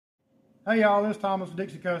Hey y'all, this is Thomas with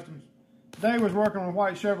Dixie Customs. Today I was working on a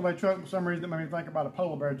white Chevrolet truck for some reason that made me think about a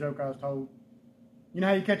polar bear joke I was told. You know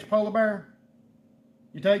how you catch a polar bear?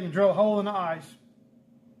 You take and drill a hole in the ice.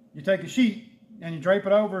 You take a sheet and you drape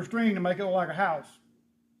it over a string to make it look like a house.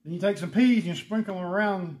 Then you take some peas and you sprinkle them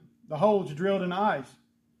around the holes you drilled in the ice.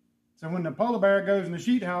 So when the polar bear goes in the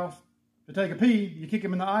sheet house to take a pee, you kick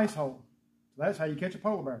him in the ice hole. So that's how you catch a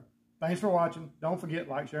polar bear. Thanks for watching. Don't forget,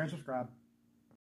 like, share, and subscribe.